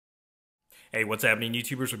Hey, what's happening,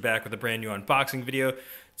 YouTubers? We're back with a brand new unboxing video.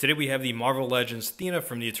 Today we have the Marvel Legends Thena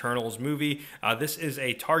from the Eternals movie. This is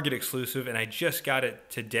a Target exclusive, and I just got it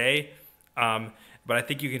today. But I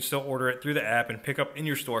think you can still order it through the app and pick up in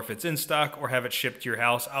your store if it's in stock, or have it shipped to your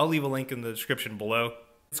house. I'll leave a link in the description below.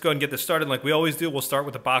 Let's go ahead and get this started like we always do. We'll start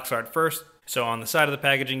with the box art first. So on the side of the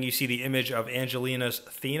packaging, you see the image of Angelina's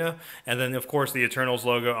Thena, and then of course the Eternals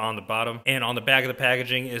logo on the bottom. And on the back of the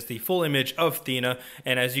packaging is the full image of Thena.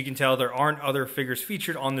 And as you can tell, there aren't other figures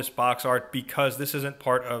featured on this box art because this isn't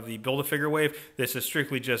part of the Build-A-Figure wave. This is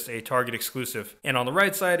strictly just a Target exclusive. And on the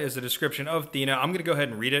right side is the description of Thena. I'm going to go ahead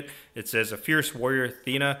and read it. It says, "A fierce warrior,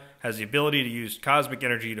 Thena has the ability to use cosmic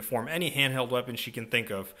energy to form any handheld weapon she can think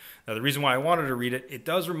of." Now, the reason why I wanted to read it, it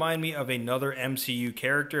does remind me of another MCU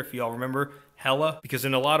character, if y'all remember, Hela, because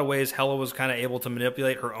in a lot of ways, Hela was kind of able to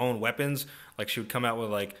manipulate her own weapons. Like, she would come out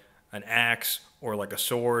with like an axe or like a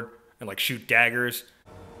sword and like shoot daggers.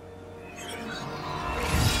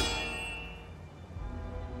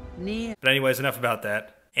 But anyways, enough about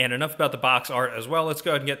that. And enough about the box art as well. Let's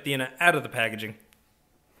go ahead and get Thena out of the packaging.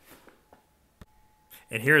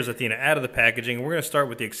 And here's Thena out of the packaging. We're going to start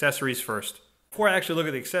with the accessories first. Before I actually look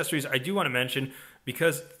at the accessories, I do want to mention,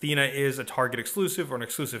 because Thena is a Target exclusive or an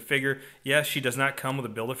exclusive figure, yes, she does not come with a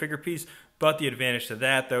Build-A-Figure piece, but the advantage to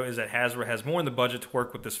that, though, is that Hasbro has more in the budget to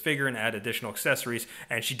work with this figure and add additional accessories,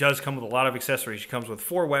 and she does come with a lot of accessories. She comes with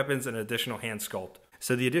 4 weapons and an additional hand sculpt.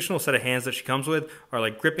 So the additional set of hands that she comes with are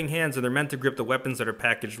like gripping hands, and they're meant to grip the weapons that are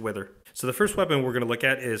packaged with her. So the first weapon we're going to look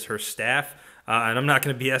at is her staff. And I'm not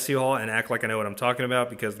going to BS you all and act like I know what I'm talking about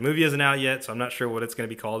because the movie isn't out yet, so I'm not sure what it's going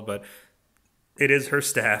to be called, but it is her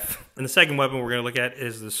staff. And the second weapon we're going to look at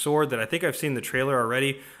is the sword that I think I've seen in the trailer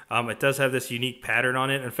already. It does have this unique pattern on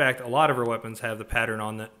it. In fact, a lot of her weapons have the pattern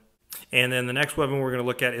on it. And then the next weapon we're going to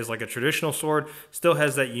look at is like a traditional sword. Still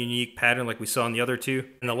has that unique pattern like we saw in the other two.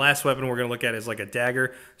 And the last weapon we're going to look at is like a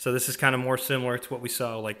dagger. So this is kind of more similar to what we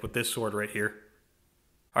saw like with this sword right here.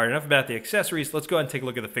 All right, enough about the accessories. Let's go ahead and take a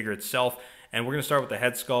look at the figure itself. And we're going to start with the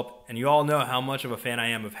head sculpt. And you all know how much of a fan I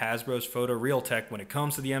am of Hasbro's photo real tech when it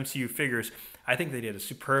comes to the MCU figures. I think they did a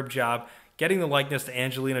superb job getting the likeness to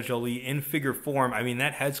Angelina Jolie in figure form. I mean,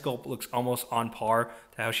 that head sculpt looks almost on par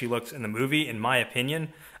to how she looks in the movie, in my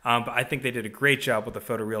opinion. But I think they did a great job with the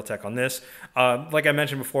photo real tech on this. Like I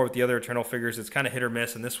mentioned before with the other Eternal figures, it's kind of hit or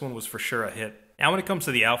miss, and this one was for sure a hit. Now, when it comes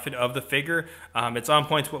to the outfit of the figure, it's on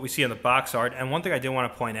point to what we see in the box art. And one thing I did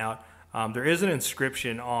want to point out, there is an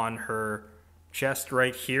inscription on her chest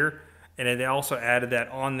right here. And they also added that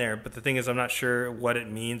on there, but the thing is, I'm not sure what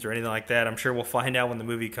it means or anything like that. I'm sure we'll find out when the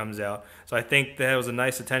movie comes out. So I think that was a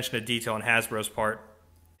nice attention to detail on Hasbro's part.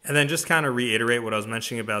 And then just kind of reiterate what I was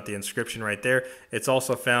mentioning about the inscription right there. It's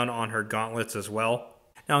also found on her gauntlets as well.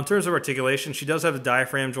 Now, in terms of articulation, she does have a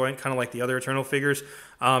diaphragm joint, kind of like the other Eternal figures.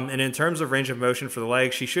 And in terms of range of motion for the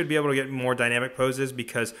legs, she should be able to get more dynamic poses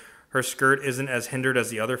because her skirt isn't as hindered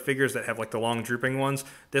as the other figures that have like the long drooping ones.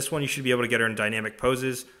 This one, you should be able to get her in dynamic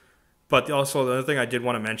poses. But also, the other thing I did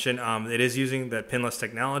want to mention, it is using that pinless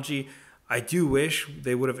technology. I do wish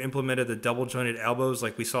they would have implemented the double jointed elbows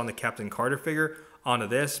like we saw in the Captain Carter figure onto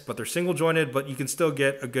this, but they're single jointed, but you can still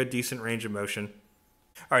get a good, decent range of motion.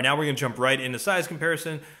 All right, now we're going to jump right into size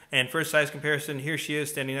comparison. And first size comparison, here she is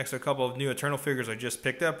standing next to a couple of new Eternal figures I just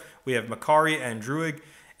picked up. We have Makkari and Druig.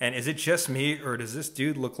 And is it just me, or does this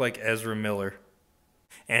dude look like Ezra Miller?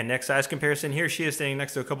 And next size comparison, here she is standing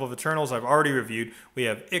next to a couple of Eternals I've already reviewed. We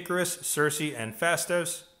have Icarus, Cersei, and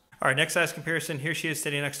Phastos. All right, next size comparison, here she is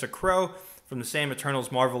standing next to Crow from the same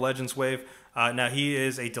Eternals Marvel Legends wave. Now, he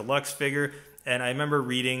is a deluxe figure, and I remember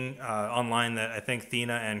reading online that I think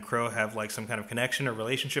Thena and Crow have like some kind of connection or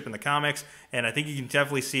relationship in the comics, and I think you can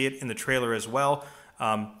definitely see it in the trailer as well.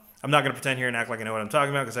 I'm not going to pretend here and act like I know what I'm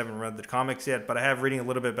talking about because I haven't read the comics yet, but I have reading a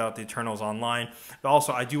little bit about the Eternals online. But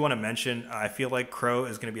also, I do want to mention, I feel like Crow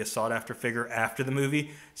is going to be a sought-after figure after the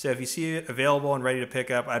movie. So if you see it available and ready to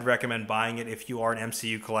pick up, I'd recommend buying it if you are an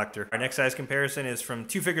MCU collector. Our next size comparison is from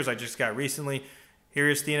 2 figures I just got recently. Here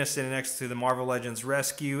is Thena sitting next to the Marvel Legends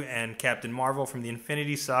Rescue and Captain Marvel from the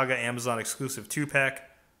Infinity Saga Amazon exclusive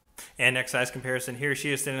 2-pack. And next size comparison, here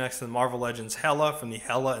she is standing next to the Marvel Legends Hela from the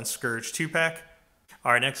Hela and Scourge 2-pack.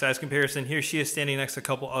 All right, next size comparison. Here she is standing next to a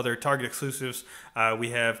couple other Target exclusives. We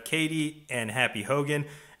have Katie and Happy Hogan.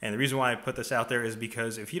 And the reason why I put this out there is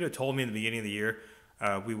because if you'd have told me in the beginning of the year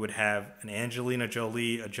we would have an Angelina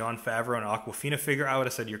Jolie, a Jon Favreau, and an Awkwafina figure, I would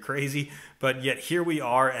have said you're crazy. But yet here we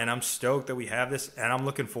are, and I'm stoked that we have this. And I'm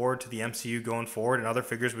looking forward to the MCU going forward and other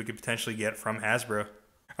figures we could potentially get from Hasbro.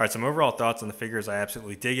 All right, some overall thoughts on the figures. I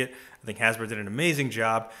absolutely dig it. I think Hasbro did an amazing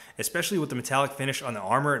job, especially with the metallic finish on the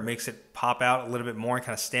armor. It makes it pop out a little bit more and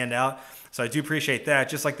kind of stand out. So I do appreciate that,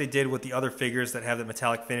 just like they did with the other figures that have the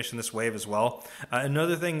metallic finish in this wave as well.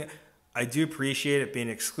 Another thing, I do appreciate it being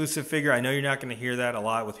an exclusive figure. I know you're not going to hear that a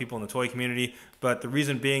lot with people in the toy community, but the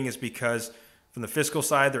reason being is because from the fiscal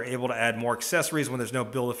side, they're able to add more accessories when there's no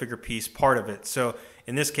Build-A-Figure piece part of it. So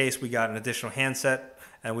in this case, we got an additional handset,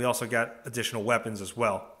 and we also got additional weapons as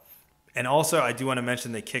well. And also, I do want to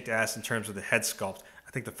mention they kicked ass in terms of the head sculpt.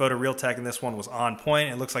 I think the photoreal tech in this one was on point.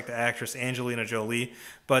 It looks like the actress Angelina Jolie.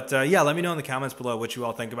 But yeah, let me know in the comments below what you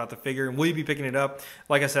all think about the figure, and will you be picking it up?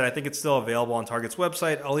 Like I said, I think it's still available on Target's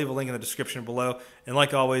website. I'll leave a link in the description below. And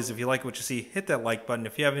like always, if you like what you see, hit that like button.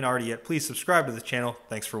 If you haven't already yet, please subscribe to the channel.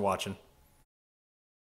 Thanks for watching.